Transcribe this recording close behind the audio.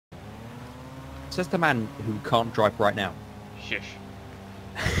Says the man who can't drive right now. Shush.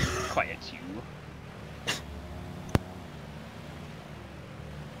 Quiet, you.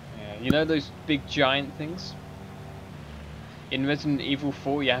 Yeah, you know those big giant things? In Resident Evil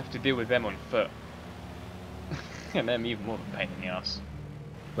 4, you have to deal with them on foot. And them even more of a pain in the ass.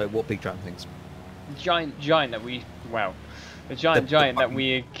 Wait, what big giant things? Giant that we... Wow. The giant that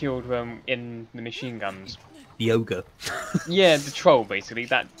we killed in the machine guns. The ogre. Yeah, the troll, basically.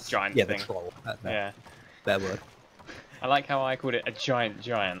 That giant Yeah, thing. the troll. Yeah. Better word. I like how I called it a giant.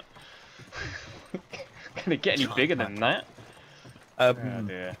 Can it get any bigger than that? Oh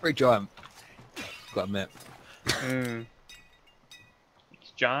dear. Very giant. Gotta admit. It's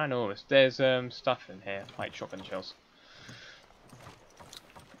ginormous. There's stuff in here, like shotgun shells.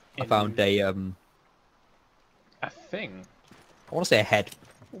 I found a thing. I want to say a head.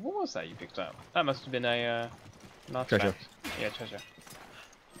 What was that you picked up? That must have been a Treasure. Yeah, treasure.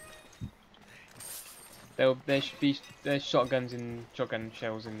 There should be shotgun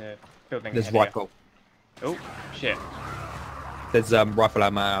shells in the building. There's rifle. Oh shit! There's rifle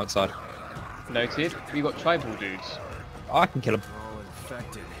ammo outside. Noted. We got tribal dudes. Oh, I can kill them. All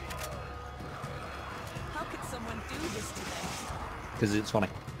infected. How could someone do this to them? Because it's funny.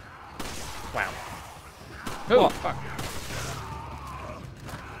 Wow. Oh What? fuck!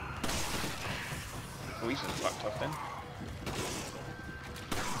 Oh, he's just fucked off then.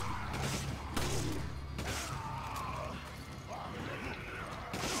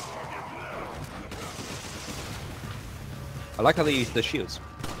 I like how they use the shields.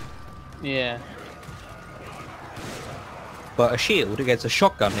 Yeah. But a shield against a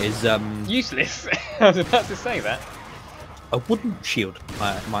shotgun is Useless. I was about to say that. a wooden shield,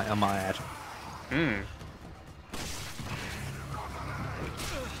 I might add. Hmm.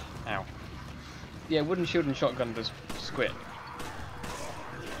 Ow. Yeah, wooden shield and shotgun does squid.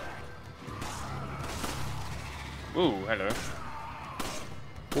 Ooh, hello.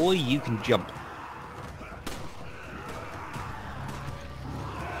 Or you can jump.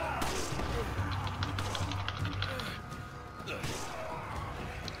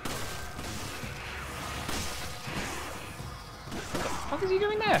 What is he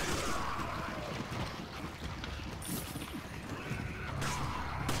doing there?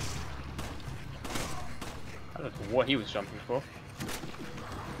 I don't know what he was jumping for.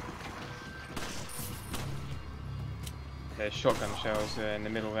 There's shotgun shells in the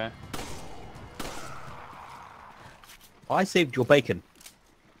middle there. I saved your bacon.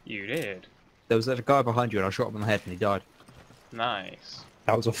 You did. There was a guy behind you and I shot him in the head and he died. Nice.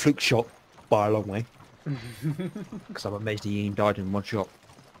 That was a fluke shot by a long way. Because I'm amazed he even died in one shot.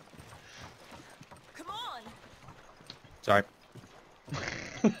 Come on! Sorry.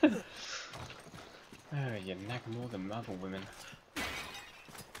 Oh, you nag more than other women.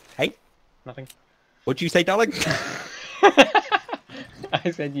 Hey? Nothing. What'd you say, darling?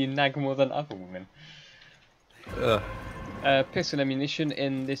 I said you nag more than other women. Pistol ammunition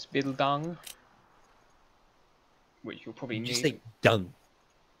in this building. Which you'll probably Did you need. say dung?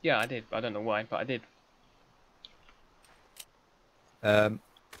 Yeah, I did. I don't know why, but I did.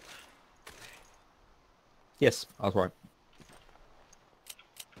 Yes, I was right.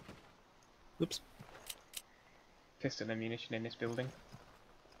 Oops. Pistol ammunition in this building.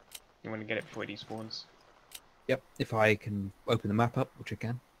 You want to get it before it despawns. Yep, if I can open the map up, which I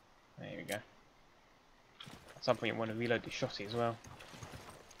can. There we go. At some point you want to reload the shotty as well.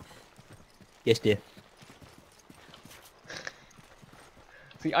 Yes, dear.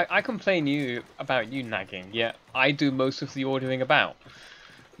 See, I complain about you nagging, yet I do most of the ordering about.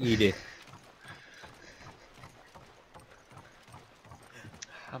 You do.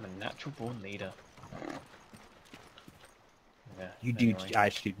 I'm a natural born leader. Yeah, You do anyway.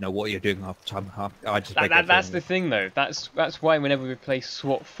 actually know what you're doing half the time. I just That's the thing, though. That's why whenever we play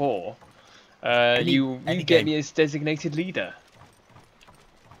SWAT 4, you any get game. me as designated leader.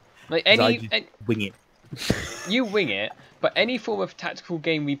 Like I just wing it. you wing it, but any form of tactical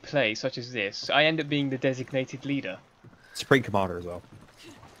game we play, such as this, I end up being the designated leader. Supreme Commander as well.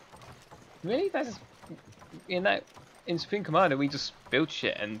 Really? That's in Supreme Commander we just build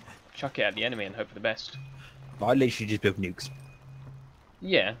shit and chuck it at the enemy and hope for the best. I literally just build nukes.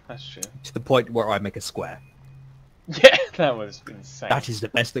 Yeah, that's true. To the point where I make a square. Yeah, that was insane. That is the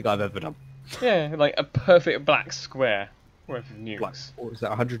best thing I've ever done. Yeah, like a perfect black square worth of nukes. What was that,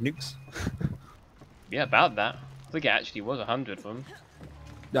 100 nukes? Yeah, about that. I think it actually was 100 of them.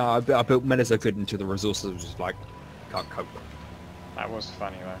 No, I built many as I could until the resources was just like, can't cope. That was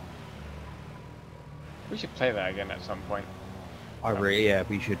funny though. We should play that again at some point. Yeah,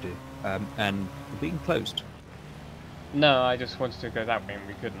 we should do. And we're being closed. No, I just wanted to go that way and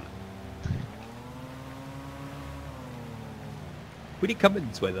we couldn't. We didn't come in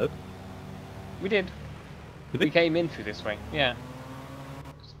this way though. We did. Did We we? came in through this way. Yeah.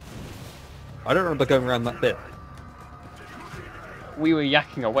 I don't remember going around that bit. We were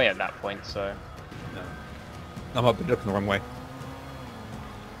yakking away at that point, so I might be looking the wrong way.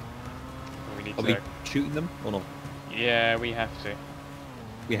 we need Are to. we shooting them or not? Yeah, we have to.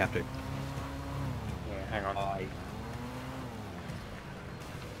 We have to. Yeah, hang on. Aye.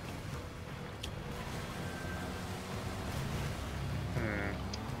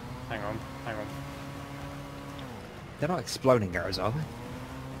 Hang on. Hang on. They're not exploding arrows, are they?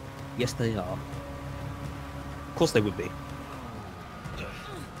 Yes, they are. Of course they would be.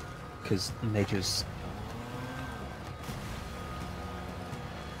 Because nature's...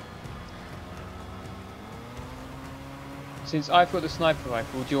 Since I've got the sniper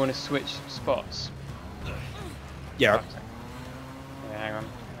rifle, do you want to switch spots? Yeah. Okay. Yeah, hang on.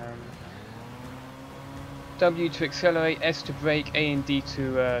 W to accelerate, S to brake, A and D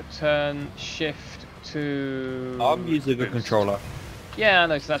to turn, Shift to... I'm using a boost. controller. Yeah, I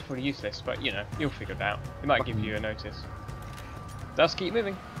know, so that's probably useless, but you know, you'll figure it out. It might give you a notice. Just keep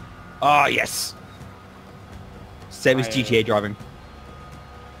moving. Ah, yes! Same as GTA driving.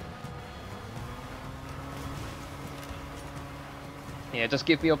 Yeah, just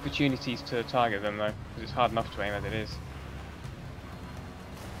give me opportunities to target them though, because it's hard enough to aim as it is.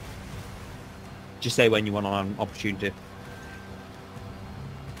 Just say when you want an opportunity.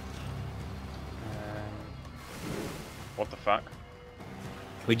 What the fuck?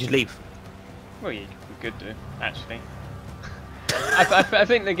 We just leave. Well, yeah, we could do, actually. I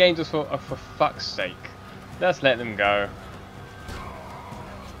think the game just thought, oh, for fuck's sake, let's let them go.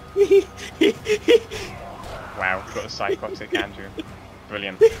 Wow, we've got a psychotic Andrew.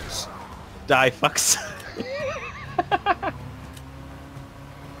 Brilliant. Die, fucks.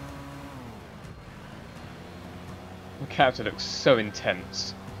 The character looks so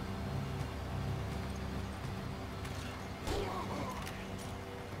intense.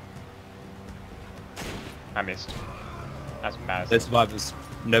 I missed. That's bad. No survivors.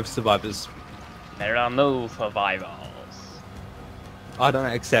 No survivors. There are no survivors. I don't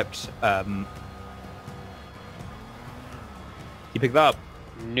accept, You pick that up.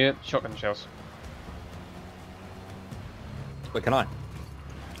 Nope, shotgun shells. Wait, can I?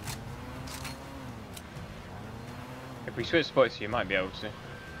 If we switch spots, you might be able to.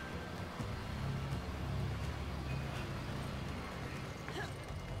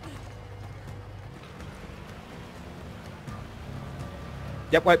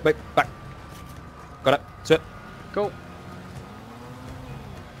 Yep, wait, back. Got it. Sit. Cool.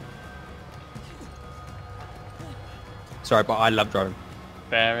 Sorry, but I love driving.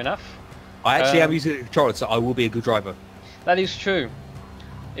 Fair enough. I actually am using a controller, so I will be a good driver. That is true.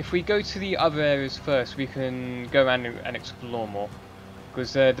 If we go to the other areas first, we can go around and explore more.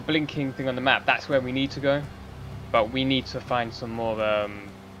 Because the blinking thing on the map, that's where we need to go. But we need to find some more,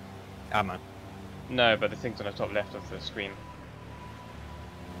 Ammo. no, but the things on the top left of the screen.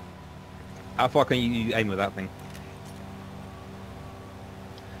 How far can you aim with that thing?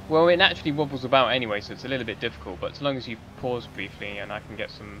 Well, it naturally wobbles about anyway, so it's a little bit difficult, but as long as you pause briefly and I can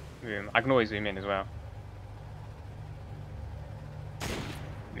get some room, I can always zoom in as well.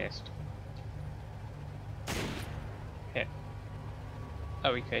 Missed. Hit.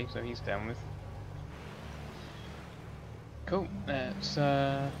 Oh, okay, so he's down with. Cool, let's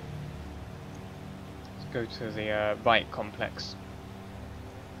go to the right complex.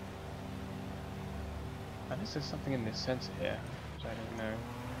 Unless there's something in this sensor here, which I don't know.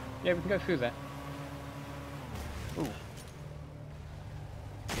 Yeah, we can go through there. Ooh.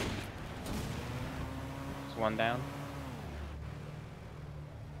 There's one down.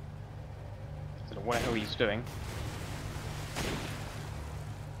 Don't know what the hell he's doing.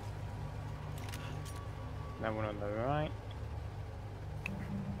 That one on the right.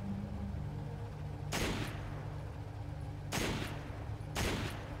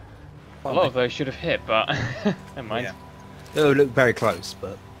 A lot of those should have hit, but never mind. Yeah. They look very close,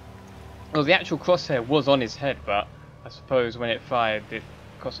 but... Well, the actual crosshair was on his head, but I suppose when it fired, the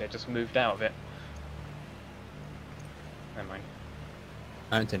crosshair just moved out of it. Never mind.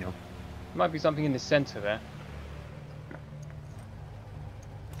 Antonio. Might be something in the centre there.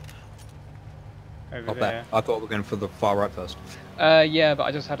 Over Not there. that. I thought we were going for the far right first. Yeah, but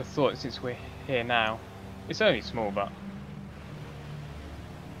I just had a thought since we're here now. It's only small, but...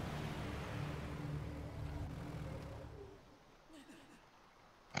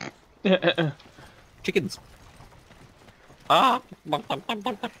 Chickens. Ah!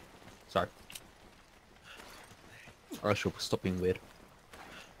 Sorry. I should stop being weird.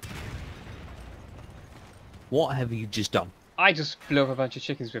 What have you just done? I just blew up a bunch of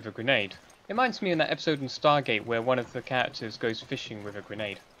chickens with a grenade. It reminds me of that episode in Stargate where one of the characters goes fishing with a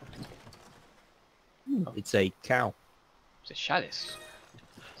grenade. It's a cow. It's a chalice.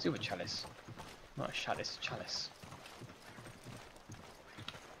 Silver chalice. Not a chalice, chalice.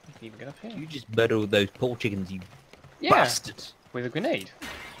 You can even get up here. You just murdered those poor chickens, you Yeah, bastard. with a grenade.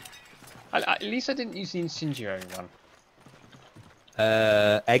 At least I didn't use the incendiary one.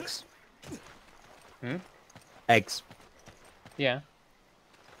 Eggs. Hmm? Eggs. Yeah.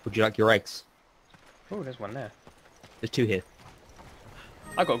 Would you like your eggs? Oh, there's one there. There's 2 here.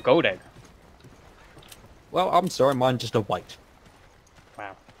 I got a gold egg. Well, I'm sorry, mine's just a white.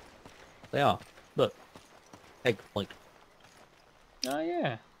 Wow. They are. Look. Egg white. Oh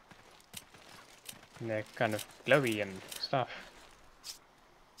yeah. And they're kind of glowy and stuff.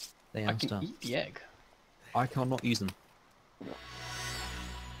 They I are can stuff. eat the egg. I cannot use them.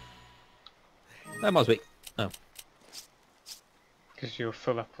 That must be. Oh. Because you're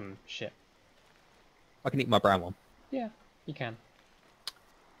full up on shit. I can eat my brown one. Yeah, you can.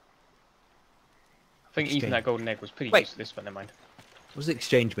 I think Exchange. eating that golden egg was pretty Wait. useless, but never mind. What does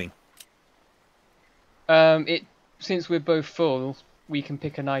exchange mean? Since we're both full, we can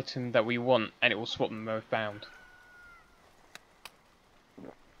pick an item that we want, and it will swap them both bound.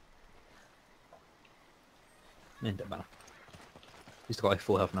 It don't matter. He's got like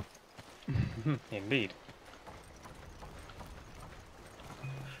 4 health now. Indeed.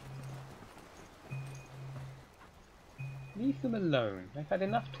 Leave them alone. They've had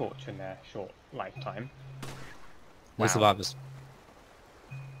enough torture in their short lifetime. No Wow. survivors.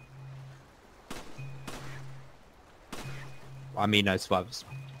 I mean no survivors.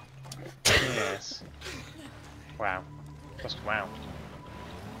 Yes. Wow. Just wow.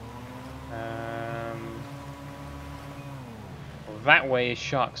 Well, that way is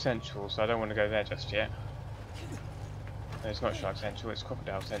Shark Central, so I don't want to go there just yet. No, it's not Shark Central, it's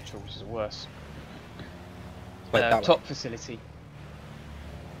Crocodile Central, which is worse. Wait, that way. Top facility.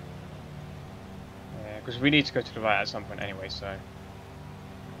 Yeah, because we need to go to the right at some point anyway, so...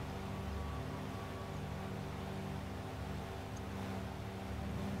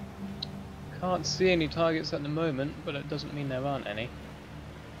 Can't see any targets at the moment, but it doesn't mean there aren't any.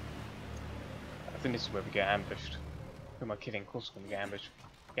 I think this is where we get ambushed. Who am I kidding? Of course we're going to get ambushed.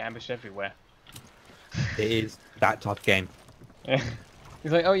 Get ambushed everywhere. It is that type of game. Yeah.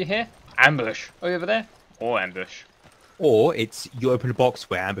 He's like, oh, you're here? Ambush. Oh, you're over there? Or ambush. Or it's you open a box,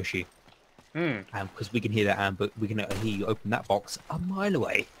 we ambush you. Hmm. And because we can hear that ambush, we can hear you open that box a mile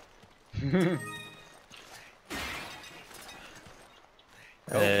away. I'm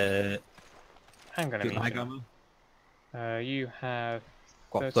going to Get my meet gun. you. You have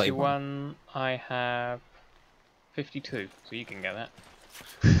Got 31. I have 52, so you can get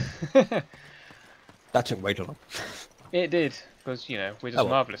that. That took way too long. It did, because, you know, we're just Oh,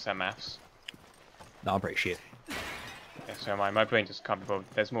 well. marvellous at maths. No, I'm pretty shit. Yeah, so my brain just can't be bothered.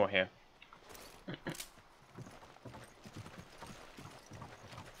 There's more here.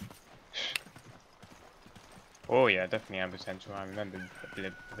 Oh yeah, definitely ambush central. I remember.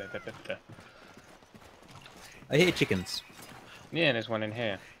 I hear chickens. Yeah, there's one in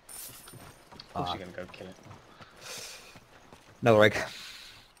here. Of course you're gonna go kill it. Another egg.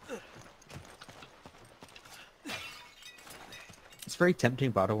 It's very tempting,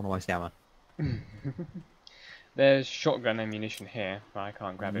 but I don't want to waste ammo. There's shotgun ammunition here, but I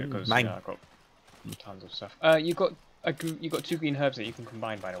can't grab it because mine. I've got tons of stuff. You got 2 green herbs that you can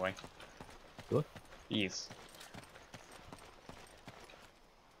combine, by the way. What? Yes.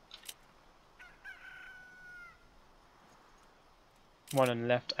 One on the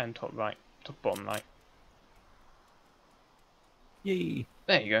left and top right, top bottom right. Yay!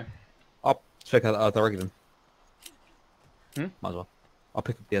 There you go. I'll check out the other egg then. Hmm? Might as well. I'll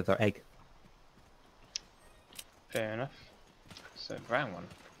pick up the other egg. Fair enough. It's a brown one.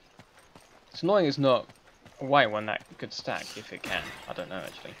 It's annoying it's not a white one that could stack if it can. I don't know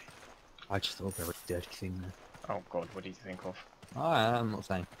actually. I just thought they were a dirty thing there. Oh god, what do you think of? I'm not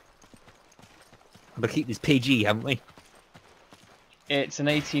saying. I'm gonna keep this PG, haven't we? It's an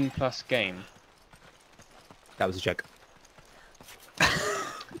 18+ game. That was a joke.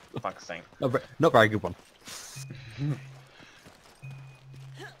 Fuck's sake. Not very good one.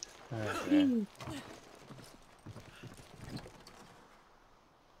 Oh, dear.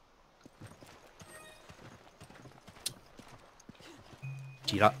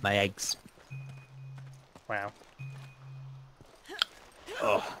 Do you like my eggs? Wow.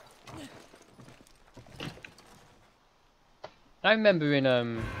 Oh. I remember in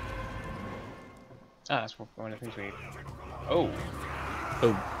that's one of the things we. Oh.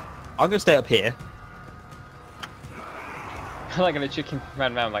 Oh. I'm gonna stay up here. like a chicken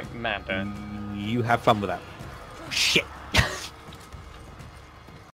ran around like mad. You have fun with that. Shit.